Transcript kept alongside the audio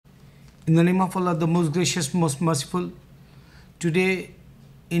In the name of Allah, the most gracious, most merciful, today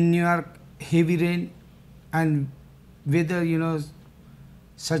in New York, heavy rain and weather,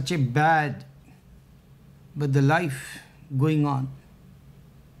 such a bad, but the life going on.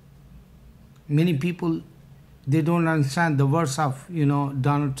 Many people, they don't understand the words of,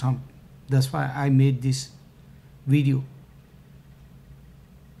 Donald Trump. That's why I made this video.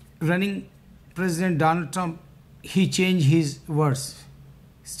 Running President Donald Trump, he changed his words,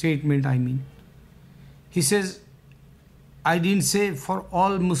 statement I mean. He says, I didn't say for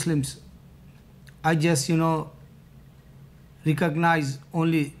all Muslims. I just, recognize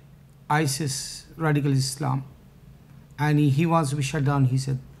only ISIS, radical Islam. And he wants to be shut down, he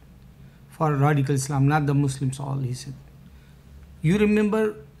said, for radical Islam, not the Muslims all, he said. You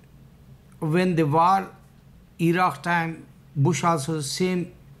remember when the war, Iraq time, Bush also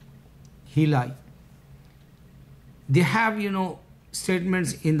same, he lied. They have,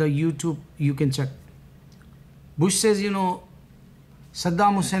 statements in the YouTube, you can check. Bush says,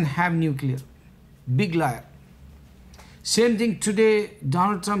 Saddam Hussein have nuclear. Big liar. Same thing today,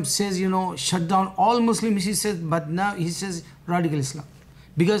 Donald Trump says, shut down all Muslims, he says, but now he says radical Islam.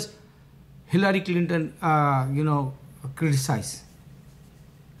 Because Hillary Clinton, criticized.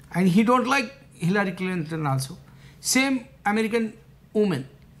 And he don't like Hillary Clinton also. Same American woman.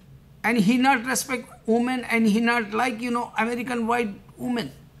 And he not respect women and he not like, American white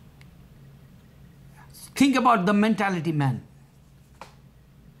women. Think about the mentality, man.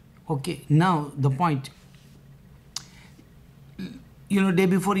 Okay, now the point. Day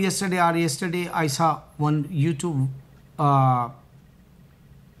before yesterday or yesterday, I saw one YouTube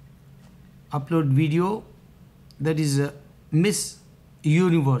upload video that is Miss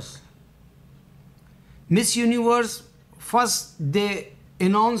Universe. Miss Universe, first they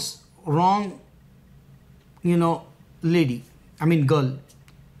announce wrong, lady, girl.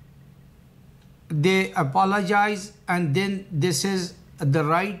 They apologize and then they says the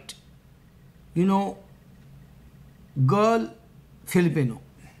right, girl, Filipino.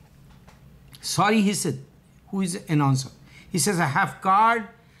 Sorry, he said, who is the announcer? He says, I have card,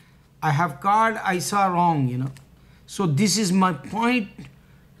 I saw wrong, So this is my point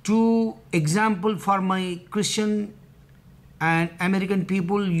to example for my Christian and American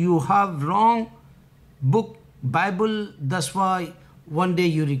people. You have wrong book, Bible, that's why one day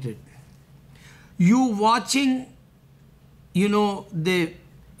you regret. You watching, the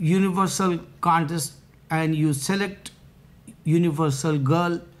universal contest and you select universal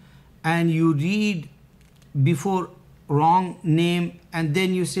girl and you read before wrong name and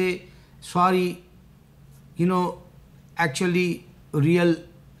then you say, sorry, actually real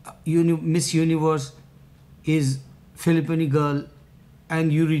Miss Universe is Filipino girl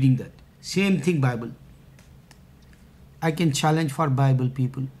and you reading that. Same thing Bible. I can challenge for Bible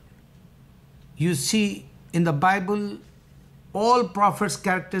people. You see in the Bible, all prophets'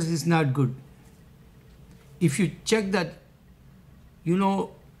 characters is not good. If you check that,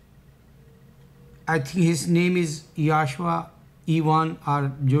 I think his name is Yashua, Ivan,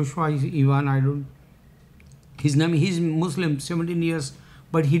 or Joshua is Ivan, I don't. His name, he's Muslim, 17 years,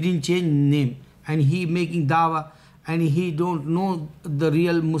 but he didn't change name. And he making dawa, and he don't know the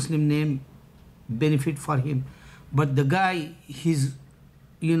real Muslim name, benefit for him. But the guy, he's,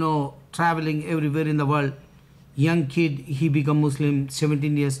 traveling everywhere in the world. Young kid, he become Muslim,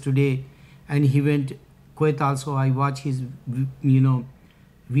 17 years today, and he went Kuwait also. I watch his,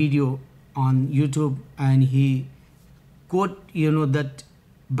 video on YouTube, and he quote, that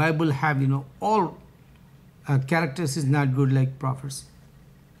Bible have, all characters is not good like prophets.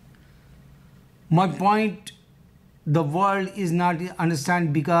 My point, the world is not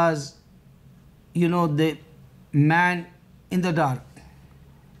understand because, the man in the dark,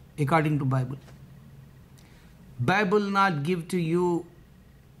 according to Bible. Bible not give to you,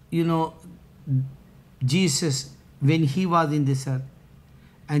 Jesus when he was in this earth.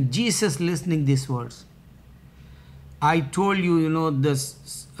 And Jesus listening these words. I told you,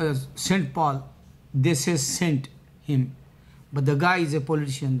 this Saint Paul, they say sent him. But the guy is a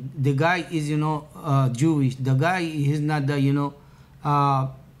politician. The guy is, Jewish. The guy is not the,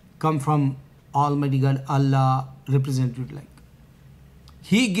 come from Almighty God, Allah, represented like.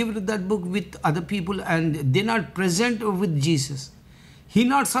 He gave that book with other people and they not present with Jesus. He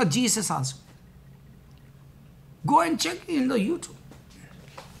not saw Jesus also. Go and check in the YouTube.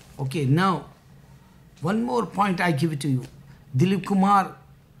 Okay, now, one more point I give it to you. Dilip Kumar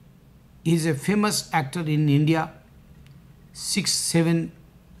is a famous actor in India. 6-7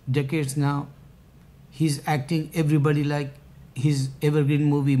 decades now. He's acting everybody like his evergreen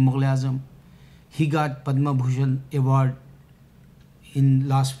movie Mughal Azam. He got Padma Bhushan award. in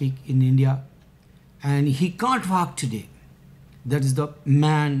last week in India, and he can't walk today. That is the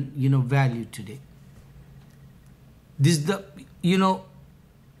man, value today. This is the,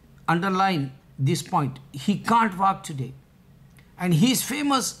 underline this point. He can't walk today. And he is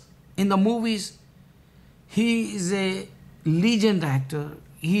famous in the movies. He is a legend actor.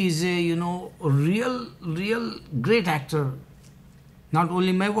 He is a, real great actor. Not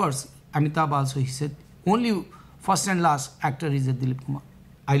only my words, Amitabh also, he said, only first and last actor is a Dilip Kumar.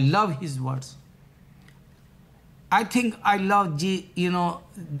 I love his words. I think I love,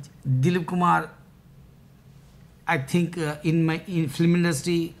 Dilip Kumar. I think in film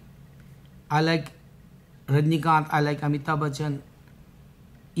industry, I like Rajnikant, I like Amitabh Bachchan.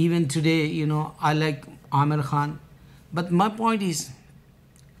 Even today, I like Amir Khan. But my point is,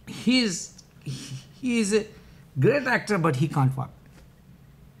 he is a great actor, but he can't walk.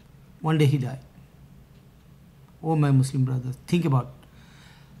 One day he died. Oh, my Muslim brothers, think about it.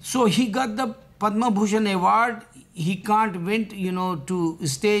 So he got the Padma Bhushan award. He can't went, to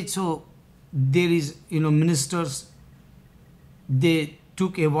stage. So there is, ministers. They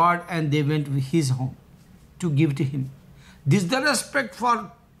took award and they went to his home to give to him. This is the respect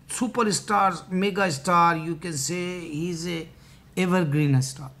for superstars, mega star. You can say he's a evergreen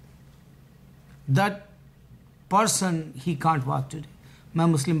star. That person, he can't walk today. My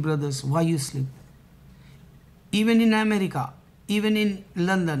Muslim brothers, why you sleep? Even in America, even in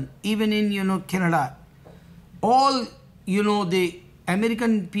London, even in, Canada, all, the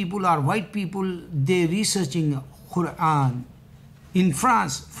American people or white people, they researching Quran. In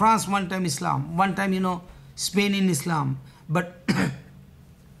France one time Islam, one time, Spain in Islam, but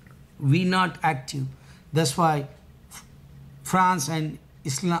we not active. That's why France and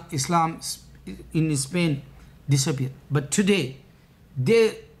Islam in Spain disappeared. But today,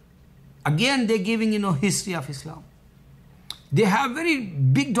 they're giving, history of Islam. They have very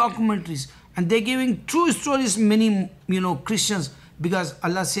big documentaries and they're giving true stories, many, Christians, because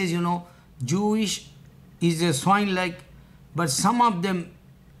Allah says, Jewish is a swine like, but some of them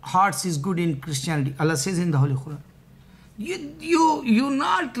hearts is good in Christianity. Allah says in the Holy Quran. You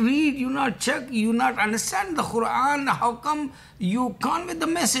not read, you not check, you not understand the Quran. How come you can't with the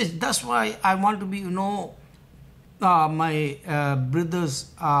message? That's why I want to be, my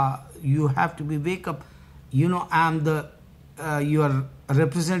brothers, you have to be wake up. I'm the your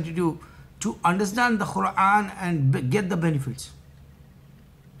representative to understand the Quran and get the benefits.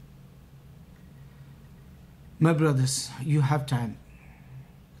 My brothers, you have time.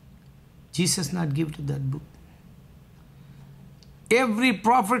 Jesus not give to that book. Every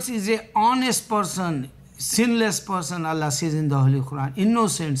prophet is a honest person, sinless person, Allah says in the Holy Quran,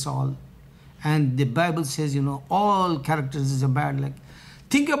 innocents all. And the Bible says, all characters is a bad. Like,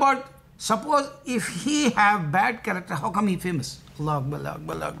 think about, suppose if he have bad character, how come he famous? Allah Akbar, Allah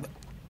Akbar, Allah Akbar.